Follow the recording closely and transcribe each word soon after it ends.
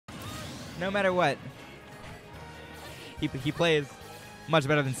no matter what, he plays much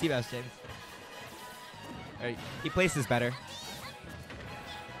better than Seabass James. He places better.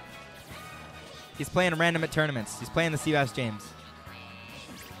 He's playing random at tournaments. He's playing the Seabass James.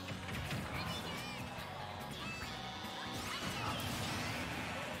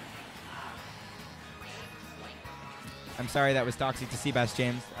 I'm sorry that was toxic to Seabass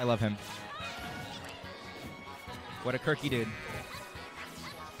James. I love him. What a quirky dude.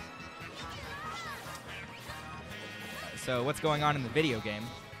 So what's going on in the video game?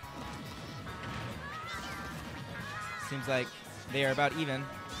 Seems like they are about even,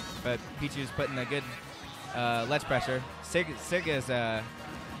 but Pichu's putting a good ledge pressure. Sig is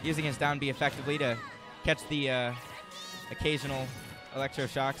using his down B effectively to catch the occasional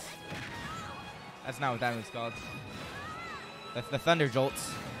electroshocks. That's not what that move's called. The thunder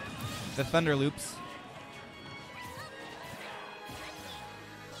jolts. The thunder loops.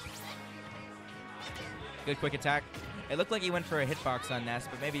 Good quick attack. It looked like he went for a hitbox on Ness,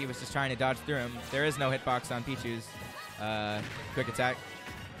 but maybe he was just trying to dodge through him. There is no hitbox on Pichu's quick attack.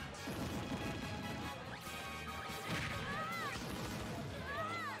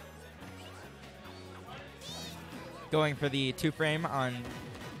 Going for the 2-frame on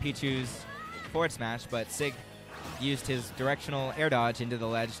Pichu's forward smash, but Sig used his directional air dodge into the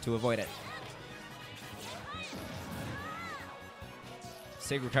ledge to avoid it.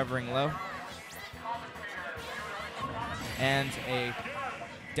 Sig recovering low. And a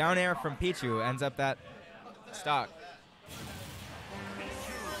down air from Pichu ends up that stock.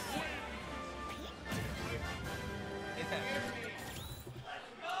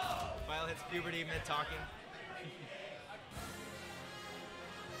 File hits puberty mid-talking.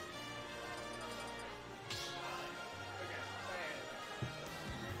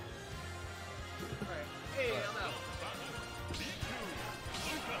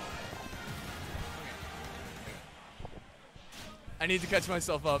 I need to catch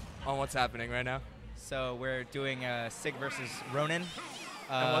myself up on what's happening right now. So we're doing Sig versus Ronin.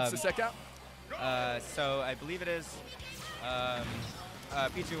 And what's the set count? So I believe it is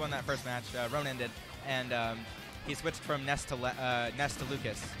Pichu won that first match. Ronin did, and he switched from Ness to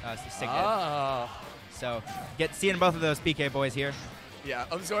Lucas. Sig did. So seeing both of those PK boys here. Yeah,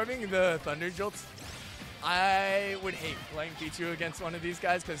 absorbing the thunder jolts. I would hate playing Pichu against one of these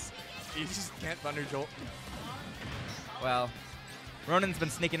guys because he just can't thunder jolt. Well, Ronin's been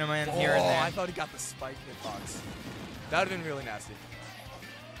sneaking him in here and there. I thought he got the spike hitbox. That would have been really nasty.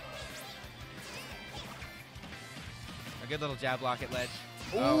 A good little jab block at ledge.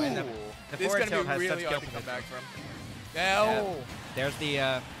 Ooh. Oh, and the this is forward going tilt to be has really such hard to kill get back from. Yeah. Oh. There's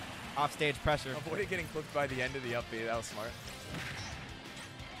the offstage pressure. Avoided getting cooked by the end of the up B. That was smart.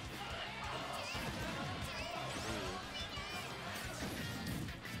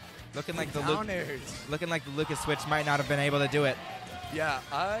 Looking like the Lucas switch might not have been able to do it. Yeah,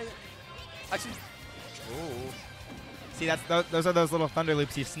 actually. Ooh. See, those are those little thunder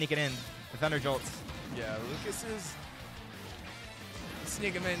loops he's sneaking in, the thunder jolts. Yeah, Lucas is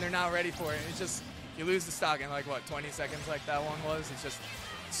sneaking them in. They're not ready for it. It's just you lose the stock in like what 20 seconds, like that one was. It's just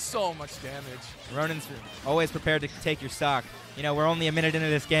so much damage. Ronin's always prepared to take your stock. You know, we're only a minute into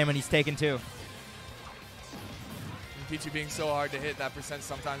this game and he's taken 2. Pichu being so hard to hit, that percent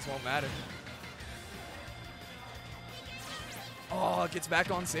sometimes won't matter. Oh, it gets back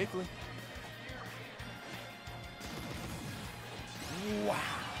on safely. Wow.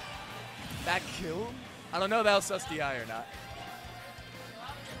 That kill? I don't know if that was sus DI or not.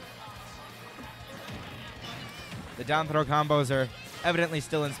 The down throw combos are evidently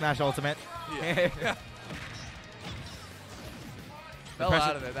still in Smash Ultimate. Yeah. Fell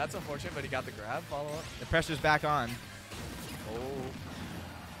out of it. That's unfortunate, but he got the grab follow-up. The pressure's back on. Oh.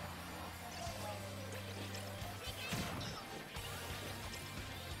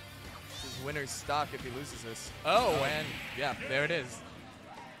 His winner's stock if he loses this. Oh, and yeah, there it is.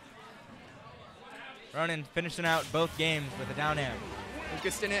 Ronin finishing out both games with a down air.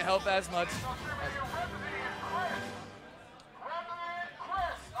 Lucas didn't help as much.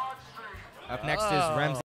 Up next is Remzi.